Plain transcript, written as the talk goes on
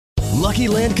Lucky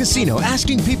Land Casino,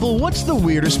 asking people, what's the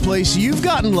weirdest place you've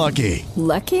gotten lucky?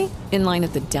 Lucky? In line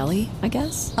at the deli, I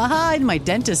guess? Aha, in my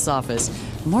dentist's office.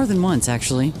 More than once,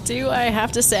 actually. Do I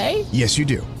have to say? Yes, you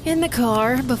do. In the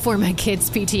car before my kids'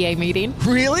 PTA meeting.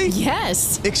 Really?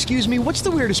 Yes. Excuse me, what's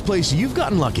the weirdest place you've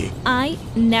gotten lucky? I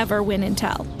never win and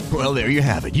tell. Well, there you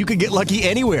have it. You can get lucky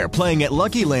anywhere, playing at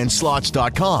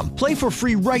LuckyLandSlots.com. Play for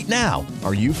free right now.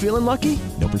 Are you feeling lucky?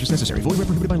 No purchase necessary. Void where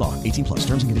prohibited by law. 18 plus.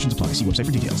 Terms and conditions apply. See website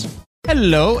for details.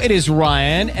 Hello, it is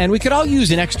Ryan, and we could all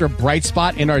use an extra bright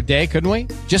spot in our day, couldn't we?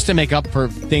 Just to make up for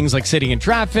things like sitting in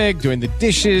traffic, doing the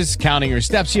dishes, counting your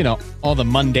steps, you know, all the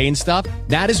mundane stuff.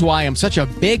 That is why I'm such a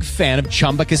big fan of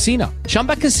Chumba Casino.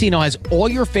 Chumba Casino has all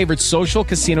your favorite social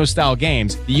casino-style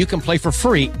games that you can play for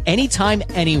free anytime,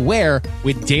 anywhere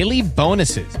with daily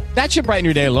bonuses. That should brighten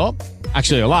your day a little.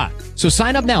 Actually, a lot. So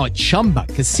sign up now at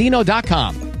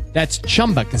ChumbaCasino.com. That's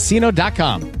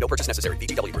ChumbaCasino.com. No purchase necessary.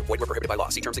 VGW Group. Void where prohibited by law.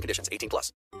 See terms and conditions. 18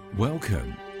 plus.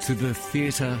 Welcome to the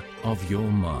theatre of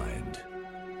your mind.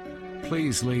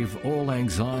 Please leave all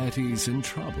anxieties and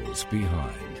troubles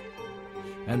behind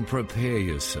and prepare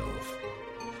yourself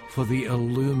for the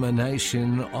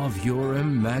illumination of your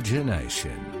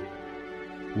imagination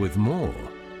with more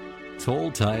Tall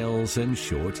Tales and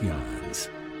Short Yarns.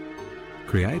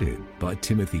 Created by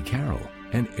Timothy Carroll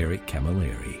and Eric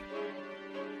Camilleri.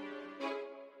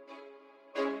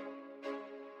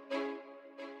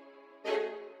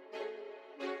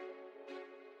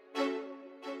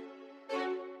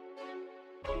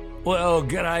 Well,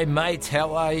 g'day, mate.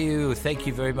 How are you? Thank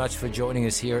you very much for joining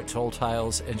us here at Tall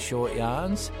Tales and Short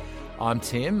Yarns. I'm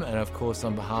Tim, and of course,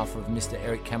 on behalf of Mr.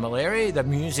 Eric Camilleri, the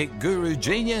music guru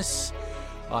genius,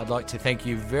 I'd like to thank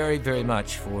you very, very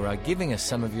much for giving us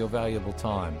some of your valuable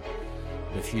time.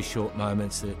 The few short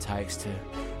moments that it takes to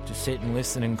sit and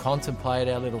listen and contemplate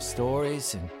our little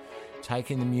stories and take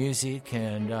in the music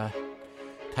and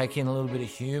take in a little bit of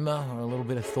humour or a little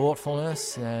bit of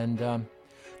thoughtfulness and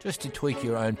just to tweak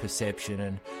your own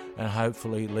perception and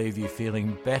hopefully leave you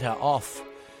feeling better off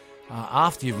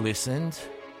after you've listened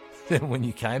than when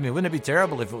you came here. Wouldn't it be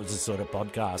terrible if it was a sort of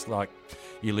podcast like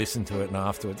you listen to it and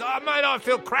afterwards, oh, mate, I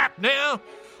feel crap now.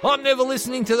 I'm never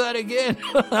listening to that again.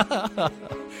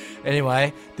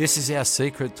 Anyway, this is our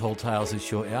secret Tall Tales of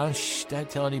Short Yarns. Shh, don't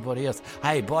tell anybody else.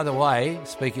 Hey, by the way,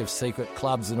 speaking of secret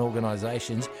clubs and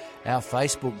organisations, our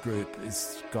Facebook group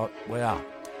has got, wow,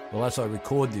 well, as I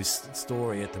record this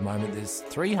story at the moment, there's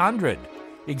 300.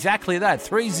 Exactly that,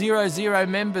 300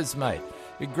 members, mate.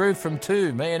 It grew from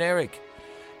 2, me and Eric.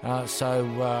 So,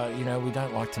 we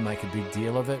don't like to make a big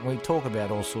deal of it. We talk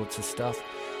about all sorts of stuff.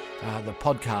 The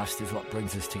podcast is what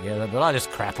brings us together, but I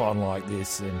just crap on like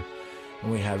this, and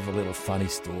we have a little funny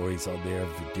stories on there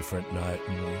of a different note.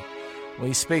 And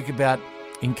we speak about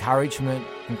encouragement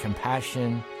and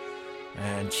compassion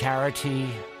and charity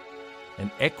and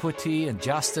equity and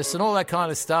justice and all that kind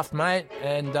of stuff, mate.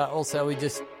 And also we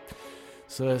just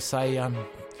sort of say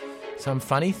some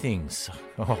funny things.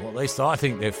 Oh, at least I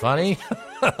think they're funny.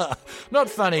 Not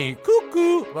funny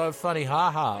cuckoo, but funny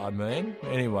ha-ha, I mean.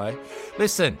 Anyway,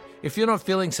 listen, if you're not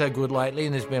feeling so good lately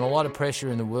and there's been a lot of pressure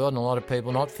in the world and a lot of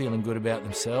people not feeling good about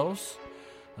themselves,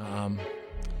 a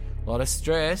lot of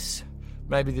stress,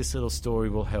 maybe this little story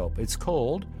will help. It's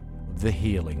called The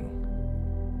Healing.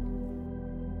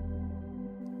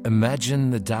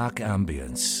 Imagine the dark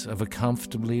ambience of a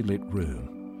comfortably lit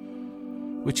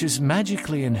room, which is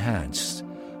magically enhanced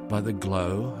by the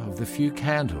glow of the few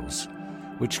candles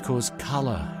which cause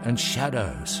colour and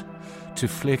shadows to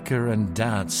flicker and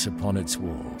dance upon its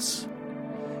walls.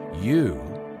 You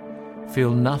feel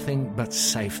nothing but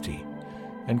safety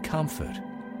and comfort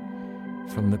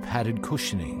from the padded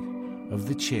cushioning of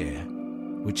the chair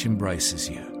which embraces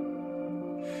you.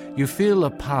 You feel a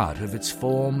part of its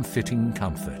form-fitting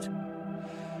comfort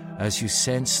as you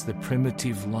sense the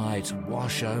primitive light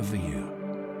wash over you.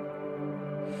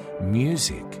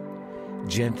 Music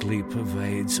gently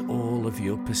pervades all of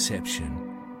your perception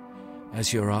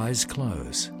as your eyes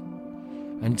close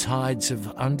and tides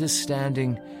of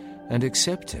understanding and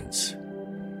acceptance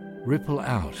ripple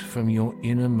out from your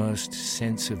innermost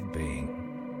sense of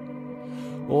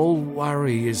being. All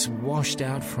worry is washed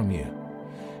out from you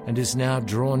and is now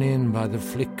drawn in by the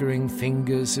flickering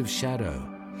fingers of shadow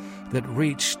that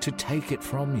reach to take it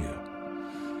from you,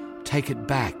 take it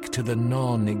back to the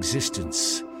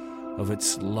non-existence of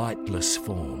its lightless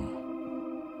form.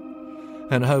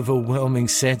 An overwhelming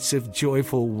sense of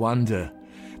joyful wonder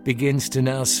begins to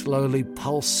now slowly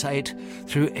pulsate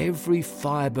through every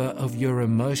fibre of your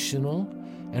emotional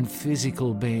and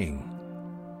physical being.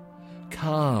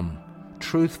 Calm,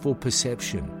 truthful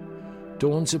perception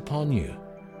dawns upon you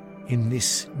in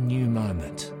this new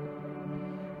moment.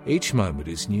 Each moment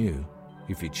is new,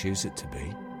 if you choose it to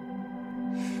be.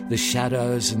 The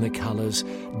shadows and the colours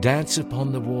dance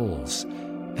upon the walls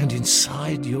and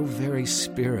inside your very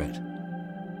spirit.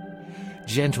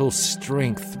 Gentle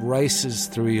strength races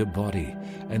through your body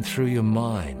and through your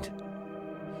mind,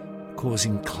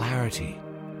 causing clarity,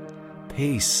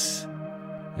 peace,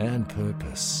 and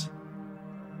purpose.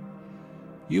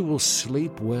 You will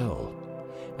sleep well,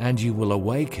 and you will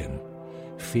awaken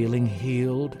feeling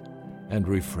healed and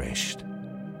refreshed.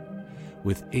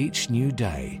 With each new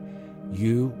day,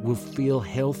 you will feel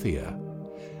healthier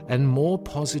and more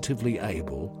positively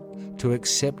able to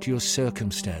accept your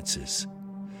circumstances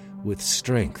with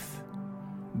strength,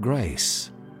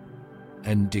 grace,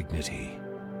 and dignity.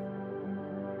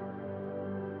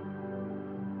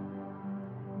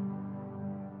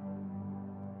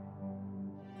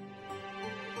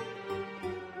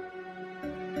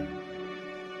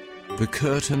 The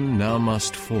curtain now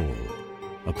must fall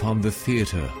upon the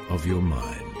theatre of your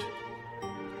mind.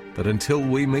 But until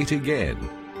we meet again,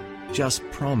 just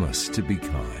promise to be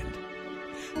kind.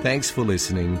 Thanks for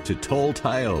listening to Tall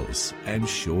Tales and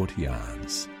Short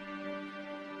Yarns.